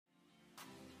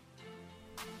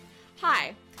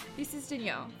Hi, this is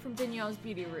Danielle from Danielle's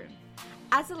Beauty Room.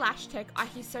 As a lash tech, I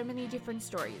hear so many different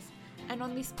stories, and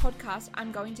on this podcast,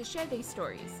 I'm going to share these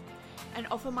stories and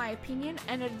offer my opinion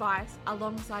and advice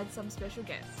alongside some special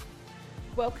guests.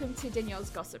 Welcome to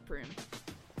Danielle's Gossip Room.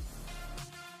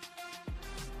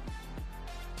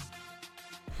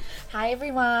 Hi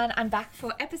everyone, I'm back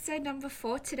for episode number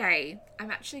 4 today. I'm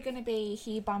actually going to be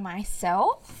here by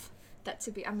myself.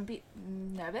 I'm a bit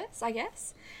nervous, I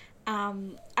guess.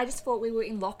 I just thought we were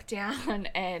in lockdown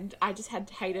and I just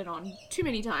had hated on too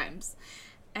many times.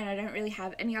 And I don't really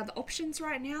have any other options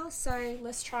right now, so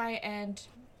let's try and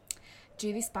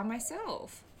do this by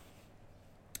myself.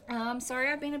 Sorry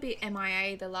I've been a bit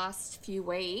MIA the last few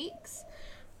weeks.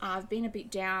 I've been a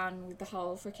bit down with the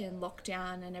whole freaking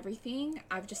lockdown and everything.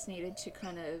 I've just needed to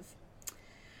kind of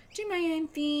do my own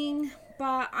thing,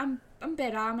 but I'm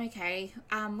better, I'm okay.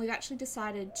 We've actually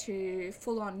decided to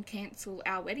full on cancel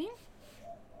our wedding.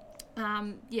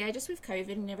 Just with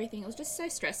COVID and everything, it was just so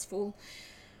stressful.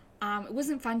 It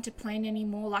wasn't fun to plan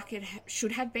anymore like it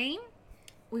should have been.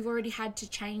 We've already had to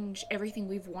change everything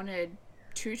we've wanted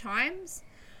 2 times.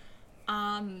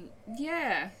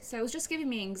 So it was just giving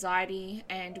me anxiety,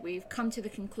 and we've come to the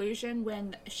conclusion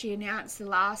when she announced the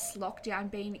last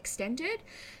lockdown being extended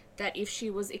that if she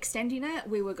was extending it,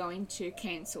 we were going to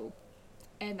cancel,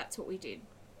 and that's what we did.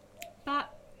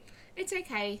 But it's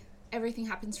okay, everything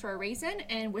happens for a reason,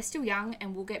 and we're still young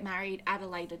and we'll get married at a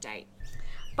later date.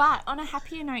 But on a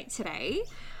happier note today,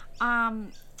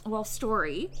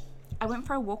 story, I went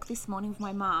for a walk this morning with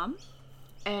my mum.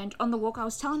 And on the walk, I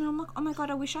was telling her, I'm like, oh my God,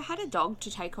 I wish I had a dog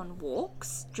to take on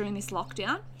walks during this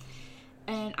lockdown.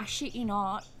 And I shit you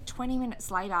not, 20 minutes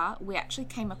later, we actually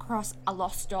came across a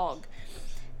lost dog.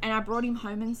 And I brought him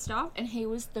home and stuff, and he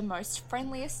was the most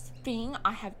friendliest thing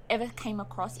I have ever came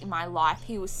across in my life.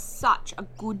 He was such a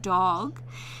good dog.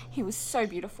 He was so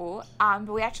beautiful. But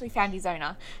we actually found his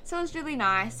owner. So it was really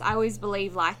nice. I always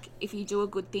believe, like, if you do a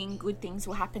good thing, good things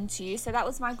will happen to you. So that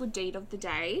was my good deed of the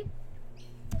day.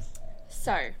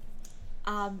 So,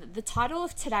 the title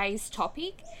of today's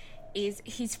topic is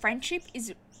His Friendship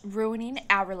is Ruining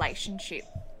Our Relationship.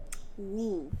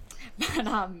 Ooh.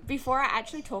 But before I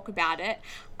actually talk about it,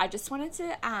 I just wanted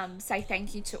to say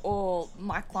thank you to all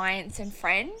my clients and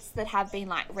friends that have been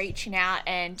like reaching out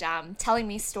and telling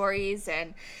me stories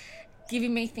and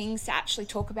giving me things to actually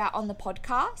talk about on the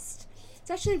podcast. It's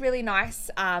actually really nice.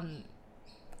 I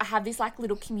have this like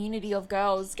little community of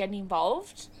girls getting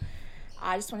involved.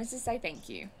 I just wanted to say thank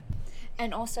you.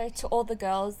 And also to all the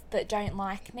girls that don't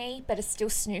like me but are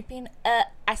still snooping,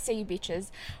 I see you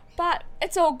bitches. But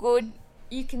it's all good.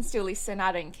 You can still listen,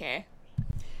 I don't care.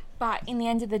 But in the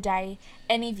end of the day,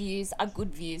 any views are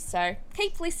good views. So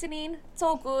keep listening, it's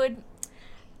all good.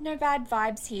 No bad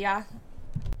vibes here.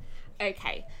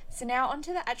 Okay, so now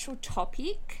onto the actual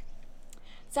topic.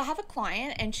 So I have a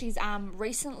client and she's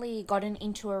recently gotten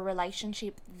into a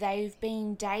relationship. They've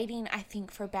been dating, I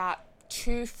think, for about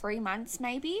 2-3 months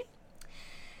maybe.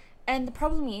 And the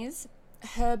problem is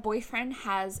her boyfriend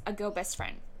has a girl best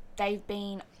friend. They've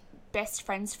been best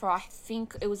friends for, I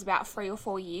think it was about 3 or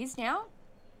 4 years now.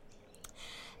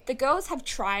 The girls have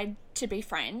tried to be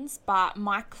friends, but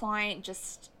my client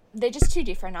they're just too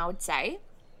different, I would say.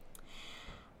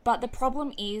 But the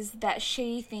problem is that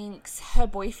she thinks her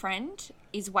boyfriend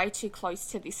is way too close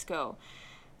to this girl,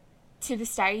 to the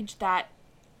stage that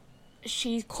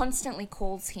she constantly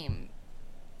calls him.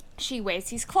 She wears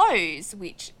his clothes,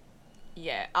 which,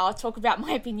 I'll talk about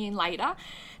my opinion later.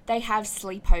 They have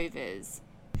sleepovers.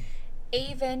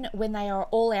 Even when they are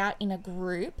all out in a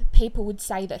group, people would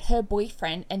say that her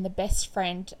boyfriend and the best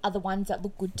friend are the ones that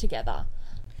look good together.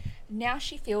 Now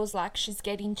she feels like she's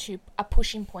getting to a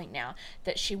pushing point now,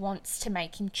 that she wants to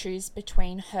make him choose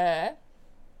between her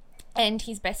and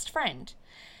his best friend.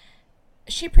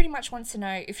 She pretty much wants to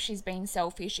know if she's being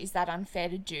selfish. Is that unfair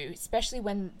to do, especially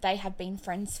when they have been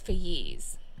friends for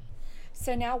years?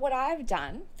 So now what I've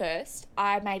done first,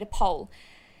 I made a poll.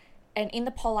 And in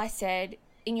the poll I said,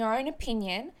 in your own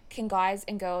opinion, can guys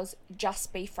and girls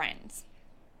just be friends?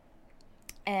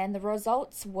 And the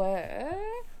results were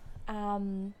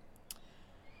 43%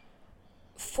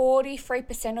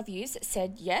 of yous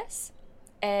said yes,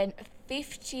 and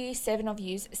 57 of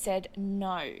yous said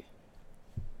no.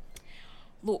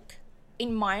 Look,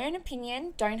 in my own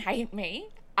opinion, don't hate me.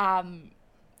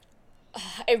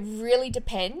 It really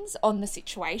depends on the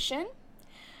situation,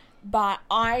 but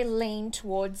I lean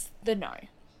towards the no.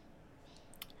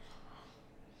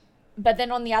 But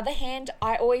then on the other hand,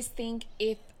 I always think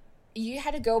if you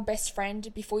had a girl best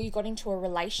friend before you got into a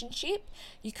relationship,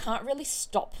 you can't really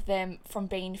stop them from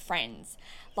being friends.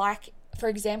 Like, for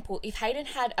example, if Hayden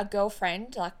had a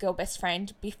girlfriend, like girl best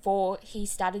friend, before he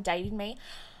started dating me,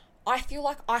 I feel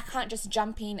like I can't just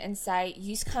jump in and say,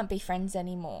 you can't be friends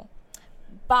anymore.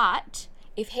 But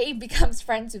if he becomes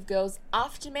friends with girls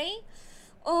after me,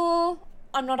 oh,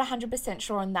 I'm not 100%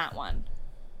 sure on that one.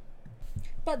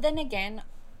 But then again,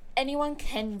 anyone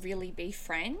can really be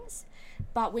friends.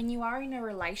 But when you are in a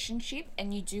relationship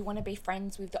and you do want to be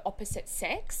friends with the opposite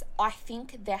sex, I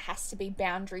think there has to be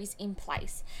boundaries in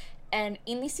place. And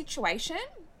in this situation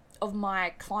of my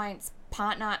client's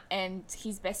partner and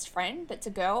his best friend that's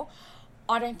a girl,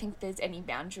 I don't think there's any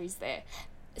boundaries there.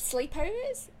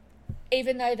 Sleepovers,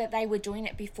 even though that they were doing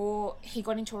it before he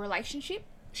got into a relationship,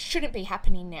 shouldn't be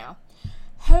happening now.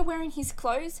 Her wearing his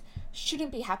clothes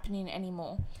shouldn't be happening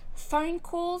anymore. Phone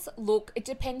calls, look, it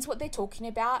depends what they're talking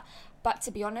about, but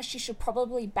to be honest, she should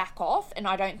probably back off, and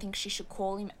I don't think she should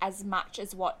call him as much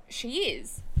as what she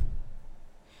is.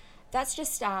 That's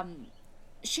just,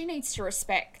 she needs to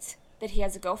respect that he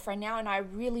has a girlfriend now, and I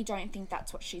really don't think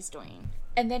that's what she's doing.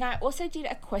 And then I also did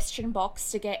a question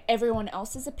box to get everyone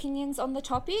else's opinions on the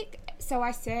topic. So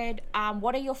I said,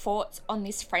 what are your thoughts on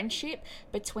this friendship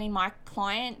between my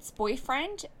client's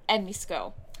boyfriend and this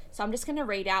girl? So I'm just going to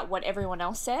read out what everyone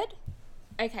else said.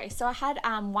 Okay, so I had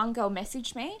one girl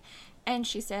message me and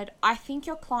she said, I think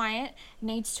your client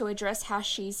needs to address how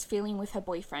she's feeling with her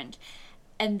boyfriend.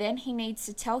 And then he needs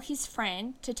to tell his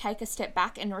friend to take a step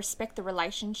back and respect the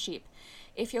relationship.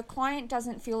 If your client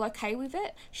doesn't feel okay with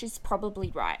it, she's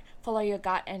probably right. Follow your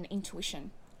gut and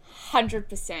intuition.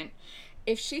 100%.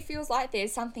 If she feels like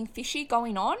there's something fishy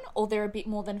going on or they're a bit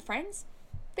more than friends,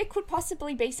 there could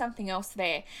possibly be something else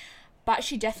there. But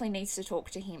she definitely needs to talk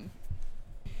to him.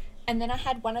 And then I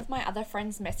had one of my other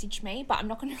friends message me, but I'm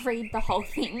not going to read the whole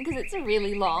thing because it's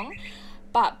really long.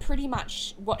 But pretty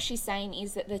much what she's saying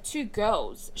is that the two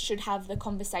girls should have the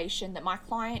conversation, that my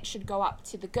client should go up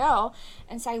to the girl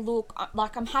and say, look,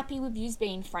 I'm happy with you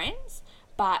being friends,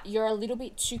 but you're a little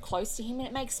bit too close to him and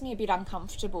it makes me a bit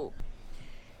uncomfortable.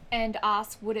 And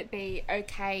ask, would it be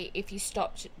okay if you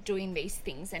stopped doing these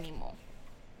things anymore?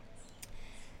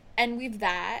 And with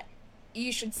that,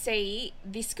 you should see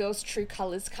this girl's true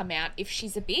colours come out if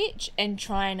she's a bitch and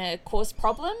trying to cause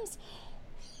problems,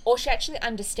 or she actually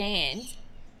understands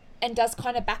and does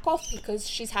kind of back off because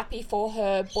she's happy for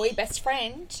her boy best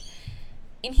friend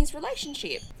in his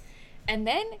relationship. And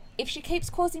then if she keeps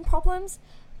causing problems,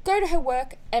 go to her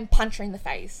work and punch her in the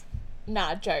face.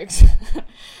 Nah, jokes.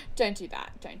 Don't do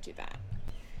that.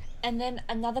 And then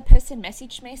another person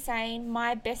messaged me saying,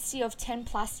 my bestie of 10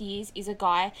 plus years is a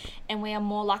guy and we are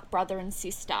more like brother and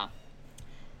sister.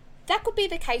 That could be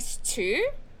the case too.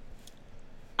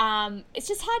 It's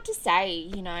just hard to say,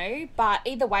 you know, but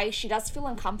either way, she does feel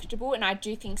uncomfortable and I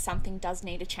do think something does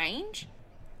need a change.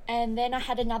 And then I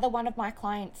had another one of my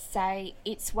clients say,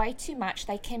 it's way too much.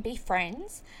 They can be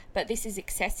friends, but this is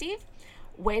excessive.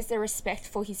 Where's the respect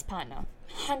for his partner?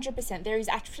 100%. There is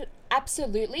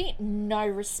absolutely no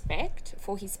respect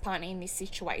for his partner in this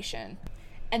situation.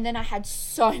 And then I had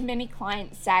so many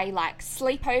clients say, like,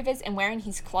 sleepovers and wearing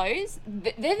his clothes,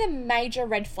 they're the major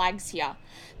red flags here.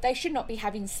 They should not be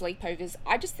having sleepovers.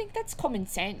 I just think that's common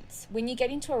sense. When you get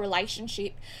into a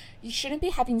relationship, you shouldn't be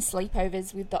having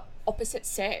sleepovers with the opposite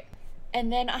sex.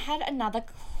 And then I had another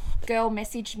girl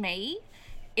message me,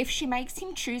 if she makes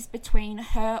him choose between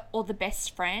her or the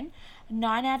best friend,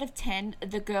 9 out of 10,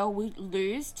 the girl will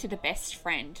lose to the best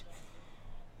friend.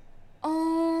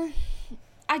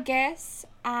 I guess.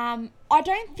 I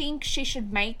don't think she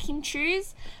should make him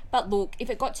choose, but look, if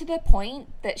it got to the point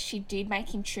that she did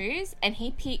make him choose and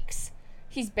he picks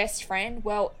his best friend,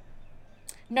 well,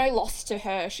 no loss to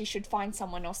her. She should find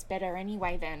someone else better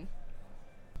anyway then.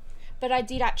 But I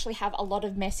did actually have a lot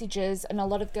of messages and a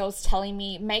lot of girls telling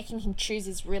me making him choose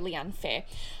is really unfair,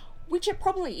 which it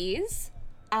probably is.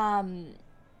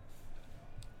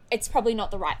 It's probably not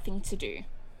the right thing to do.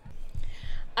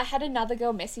 I had another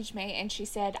girl message me and she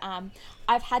said,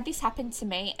 I've had this happen to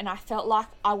me and I felt like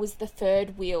I was the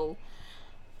third wheel.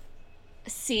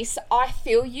 Sis, I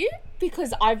feel you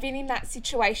because I've been in that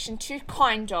situation too,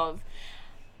 kind of.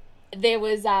 There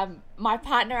was my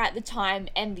partner at the time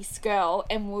and this girl,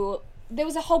 and there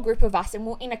was a whole group of us and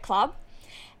we were in a club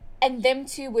and them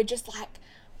two were just like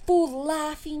full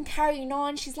laughing, carrying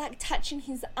on. She's like touching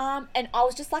his arm and I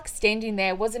was just like standing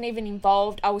there, wasn't even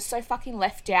involved. I was so fucking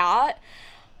left out.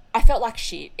 I felt like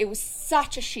shit. It was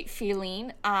such a shit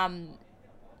feeling.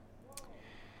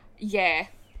 Yeah,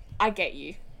 I get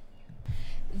you.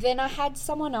 Then I had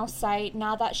someone else say,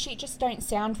 nah, that shit just don't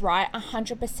sound right.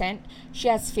 100% she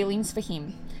has feelings for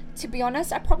him. To be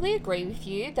honest, I probably agree with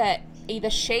you that either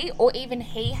she or even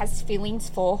he has feelings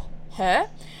for her.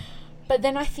 But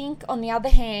then I think, on the other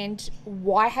hand,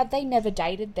 why have they never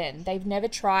dated then? They've never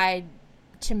tried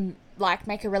to, like,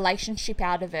 make a relationship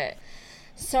out of it.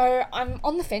 So I'm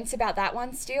on the fence about that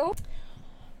one still.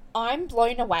 I'm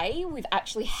blown away with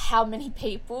actually how many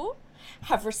people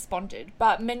have responded.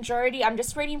 But majority, I'm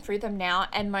just reading through them now,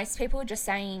 and most people are just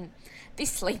saying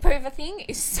this sleepover thing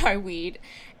is so weird.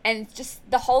 And just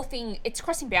the whole thing, it's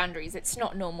crossing boundaries. It's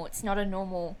not normal. It's not a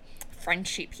normal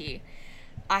friendship here.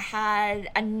 I had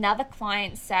another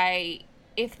client say,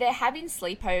 if they're having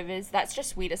sleepovers, that's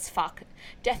just weird as fuck.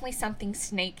 Definitely something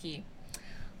sneaky.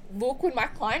 Look, when my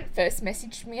client first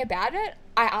messaged me about it,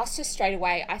 I asked her straight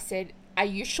away. I said, are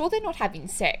you sure they're not having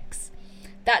sex?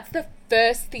 That's the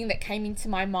first thing that came into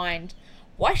my mind.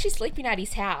 Why is she sleeping at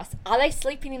his house? Are they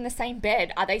sleeping in the same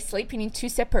bed? Are they sleeping in 2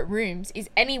 separate rooms? Is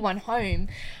anyone home?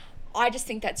 I just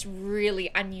think that's really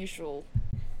unusual.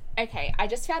 Okay, I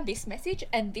just found this message,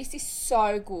 and this is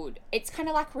so good. It's kind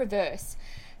of like reverse.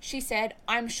 She said,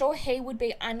 I'm sure he would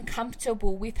be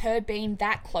uncomfortable with her being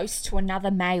that close to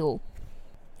another male.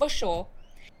 For sure.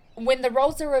 When the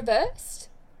roles are reversed,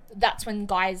 that's when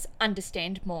guys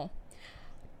understand more.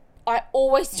 I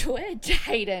always do it to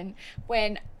Hayden.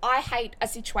 When I hate a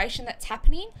situation that's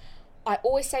happening, I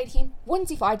always say to him,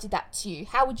 what if I did that to you?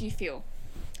 How would you feel?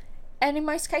 And in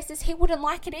most cases, he wouldn't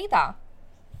like it either.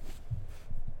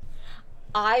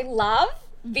 I love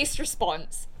this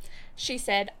response. She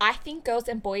said, I think girls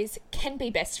and boys can be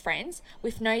best friends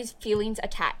with no feelings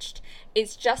attached.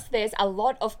 It's just there's a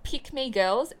lot of pick-me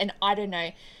girls, and I don't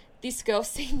know, this girl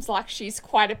seems like she's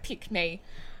quite a pick-me.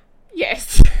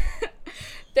 Yes.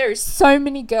 There is so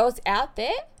many girls out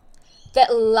there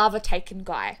that love a taken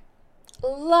guy.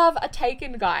 Love a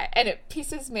taken guy. And it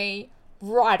pisses me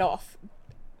right off.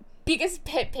 Biggest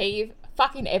pet peeve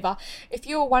fucking ever. If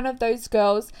you're one of those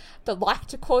girls that like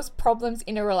to cause problems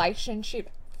in a relationship,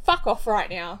 fuck off right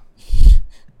now.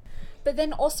 But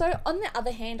then also, on the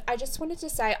other hand, I just wanted to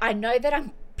say, I know that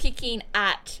I'm picking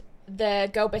at the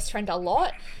girl best friend a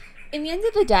lot. In the end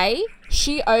of the day,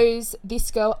 she owes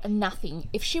this girl nothing.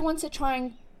 If she wants to try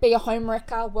and be a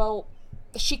homewrecker, well,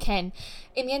 she can.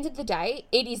 In the end of the day,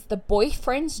 it is the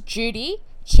boyfriend's duty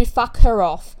to fuck her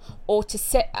off, or to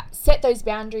set those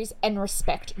boundaries and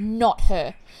respect, not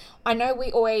her. I know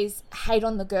we always hate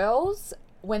on the girls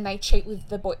when they cheat with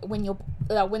the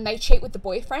when they cheat with the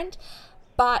boyfriend,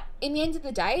 but in the end of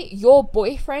the day, your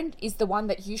boyfriend is the one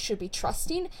that you should be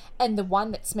trusting, and the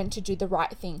one that's meant to do the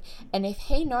right thing. And if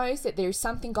he knows that there is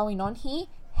something going on here,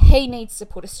 he needs to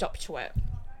put a stop to it.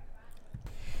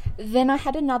 Then I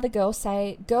had another girl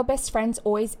say, girl best friends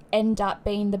always end up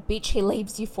being the bitch he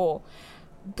leaves you for.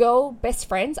 Girl best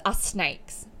friends are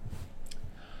snakes.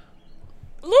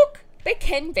 Look, they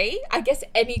can be. I guess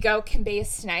any girl can be a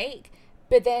snake.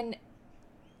 But then,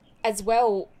 as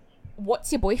well,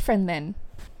 what's your boyfriend then?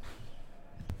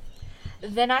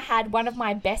 Then I had one of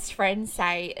my best friends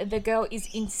say, the girl is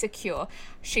insecure.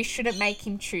 She shouldn't make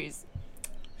him choose.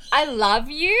 I love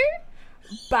you,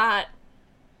 but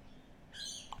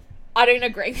I don't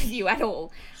agree with you at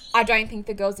all. I don't think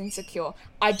the girl's insecure.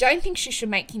 I don't think she should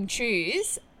make him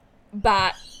choose,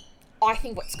 but I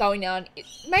think what's going on,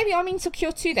 maybe I'm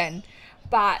insecure too then,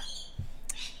 but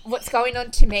what's going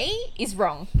on to me is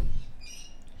wrong.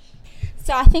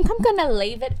 So I think I'm going to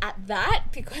leave it at that,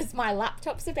 because my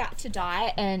laptop's about to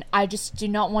die and I just do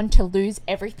not want to lose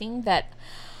everything that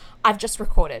I've just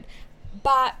recorded.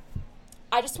 But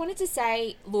I just wanted to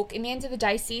say, look, in the end of the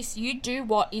day, sis, you do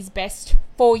what is best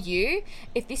for you.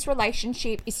 If this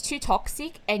relationship is too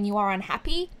toxic and you are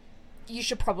unhappy, you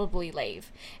should probably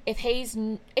leave. If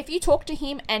you talk to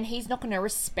him and he's not going to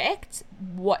respect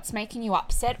what's making you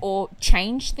upset or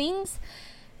change things,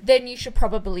 then you should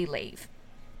probably leave.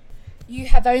 You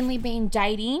have only been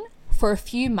dating for a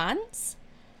few months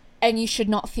and you should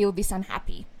not feel this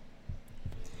unhappy.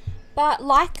 But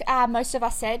like most of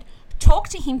us said, talk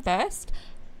to him first,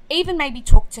 even maybe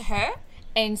talk to her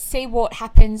and see what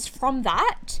happens from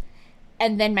that,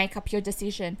 and then make up your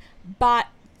decision. But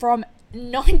from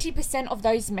 90% of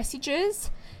those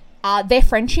messages, their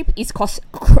friendship is crossing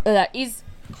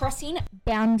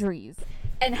boundaries.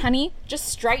 And honey, just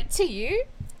straight to you,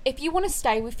 if you want to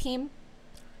stay with him,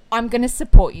 I'm going to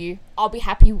support you. I'll be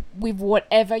happy with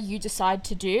whatever you decide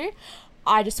to do.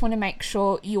 I just want to make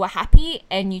sure you are happy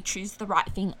and you choose the right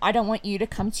thing. I don't want you to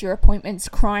come to your appointments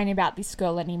crying about this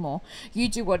girl anymore. You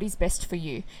do what is best for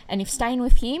you. And if staying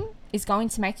with him is going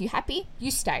to make you happy,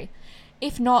 you stay.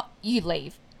 If not, you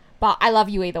leave. But I love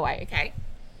you either way, okay?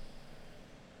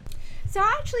 So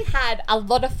I actually had a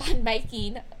lot of fun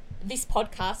making this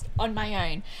podcast on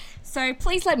my own. So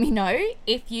please let me know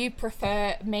if you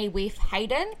prefer me with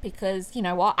Hayden, because you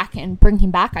know what, I can bring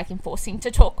him back, I can force him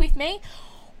to talk with me,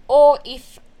 or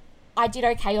if I did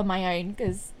okay on my own,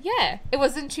 because yeah, it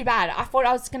wasn't too bad. I thought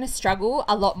I was going to struggle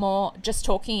a lot more just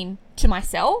talking to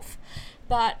myself,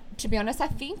 but to be honest, I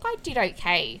think I did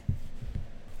okay.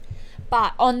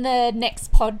 But on the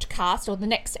next podcast or the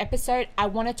next episode, I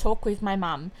want to talk with my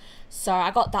mum. So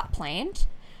I got that planned.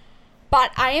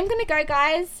 But I am going to go,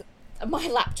 guys. My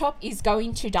laptop is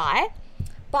going to die.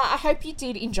 But I hope you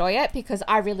did enjoy it, because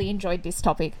I really enjoyed this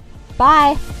topic.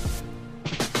 Bye.